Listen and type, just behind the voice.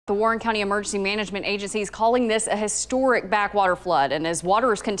The Warren County Emergency Management Agency is calling this a historic backwater flood. And as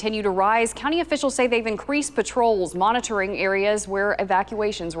waters continue to rise, county officials say they've increased patrols monitoring areas where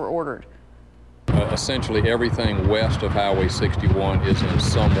evacuations were ordered. Essentially everything west of Highway 61 is in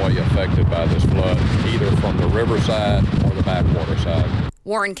some way affected by this flood, either from the riverside or the backwater side.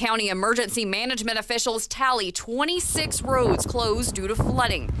 Warren County emergency management officials tally 26 roads closed due to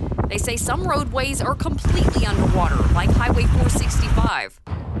flooding. They say some roadways are completely underwater, like Highway 465.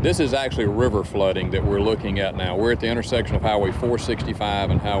 This is actually river flooding that we're looking at now. We're at the intersection of Highway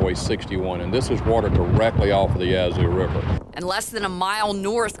 465 and Highway 61, and this is water directly off of the Yazoo River. And less than a mile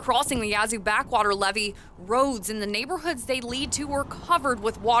north, crossing the Yazoo backwater levee, roads in the neighborhoods they lead to are covered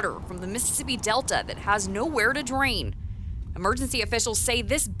with water from the Mississippi Delta that has nowhere to drain. Emergency officials say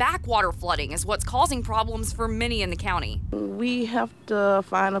this backwater flooding is what's causing problems for many in the county. We have to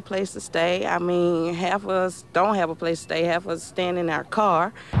find a place to stay. I mean, half of us don't have a place to stay, half of us stand in our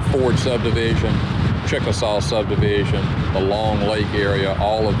car. Ford subdivision, Chickasaw subdivision, the Long Lake area,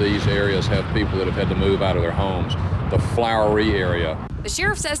 all of these areas have people that have had to move out of their homes. The Flowery area. The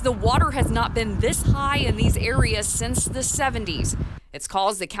sheriff says the water has not been this high in these areas since the 70s. It's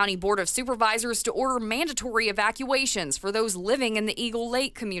caused the County Board of Supervisors to order mandatory evacuations for those living in the Eagle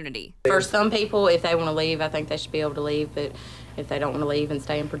Lake community. For some people, if they want to leave, I think they should be able to leave, but if they don't want to leave and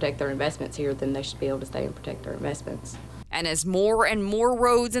stay and protect their investments here, then they should be able to stay and protect their investments. And as more and more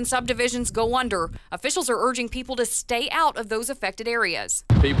roads and subdivisions go under, officials are urging people to stay out of those affected areas.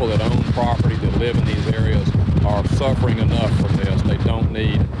 People that own property that live in these areas are suffering enough from this. They don't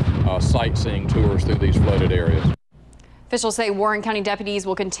need sightseeing tours through these flooded areas. Officials say Warren County deputies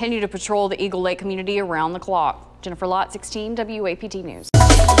will continue to patrol the Eagle Lake community around the clock. Jennifer Lott, 16 WAPT News.